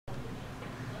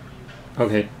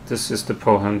Okay, this is the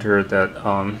Pro Hunter that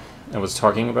I was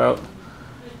talking about.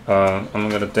 I'm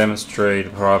going to demonstrate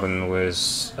the problem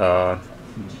with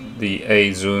the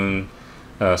A zoom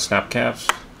snap caps.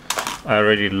 I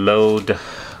already load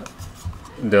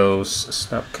those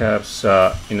snap caps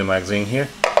in the magazine here.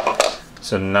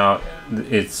 So now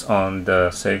it's on the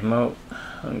safe mode.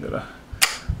 I'm gonna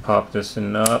pop this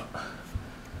thing up,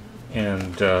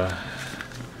 and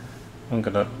I'm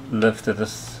gonna lift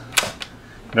this.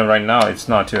 You know, right now it's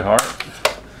not too hard.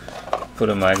 Put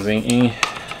a magazine in.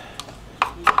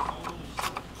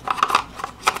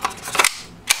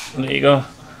 There you go.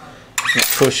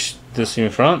 Push this in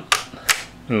front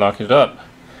and lock it up.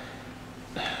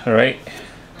 Alright.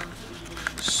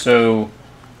 So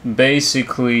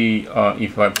basically,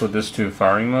 if I put this to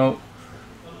firing mode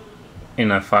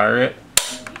and I fire it,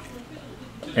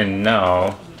 and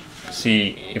now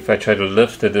see if I try to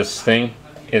lift this thing,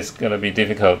 it's gonna be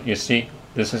difficult. You see,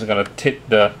 this is gonna tip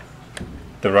the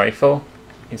rifle.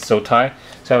 It's so tight,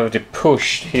 so I have to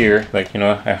push here. Like, you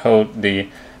know, I hold the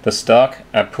stock,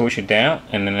 I push it down,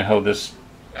 and then I hold this.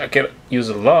 I can use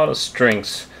a lot of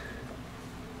strength.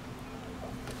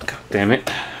 God damn it,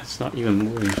 it's not even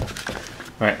moving.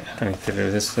 Right, I need to do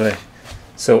it this way.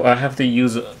 So I have to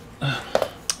use a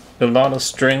lot of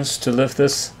strength to lift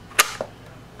this,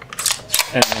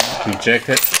 and then reject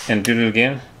it and do it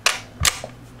again.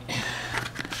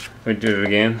 We do it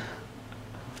again.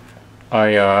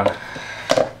 I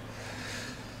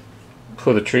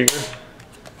pull the trigger.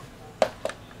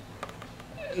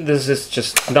 This is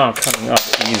just not coming up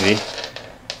easy.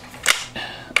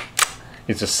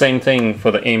 It's the same thing for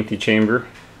the empty chamber.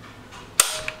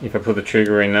 If I pull the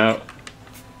trigger right now,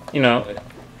 you know,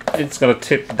 it's gonna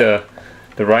tip the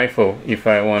rifle if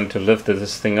I want to lift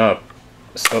this thing up.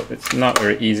 So it's not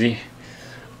very easy.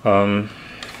 Let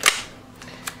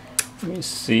me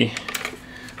see.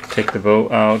 Take the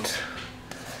bolt out.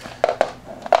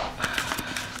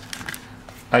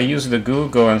 I used the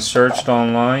Google and searched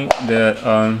online that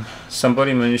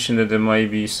somebody mentioned that there might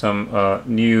be some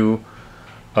new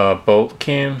bolt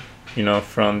cam, you know,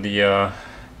 from the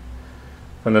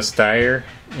Steyr,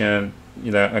 and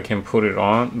you know, I can put it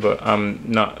on, but I'm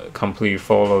not completely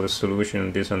follow the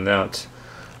solution, this and that.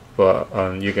 But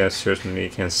you guys certainly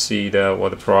can see that what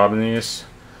the problem is.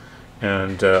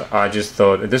 And I just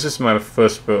thought, this is my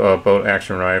first bolt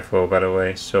action rifle, by the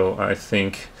way, so I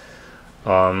think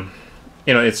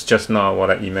you know, it's just not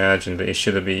what I imagined. It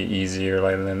should be easier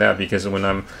like than that, because when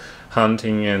I'm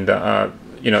hunting and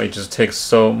you know, it just takes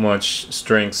so much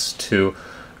strength to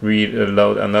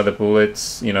reload another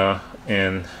bullets, you know,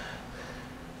 and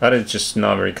that is just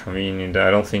not very convenient.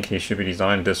 I don't think it should be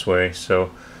designed this way,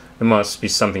 so there must be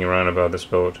something around about this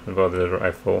boat, about the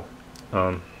rifle.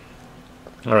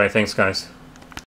 Alright, thanks guys.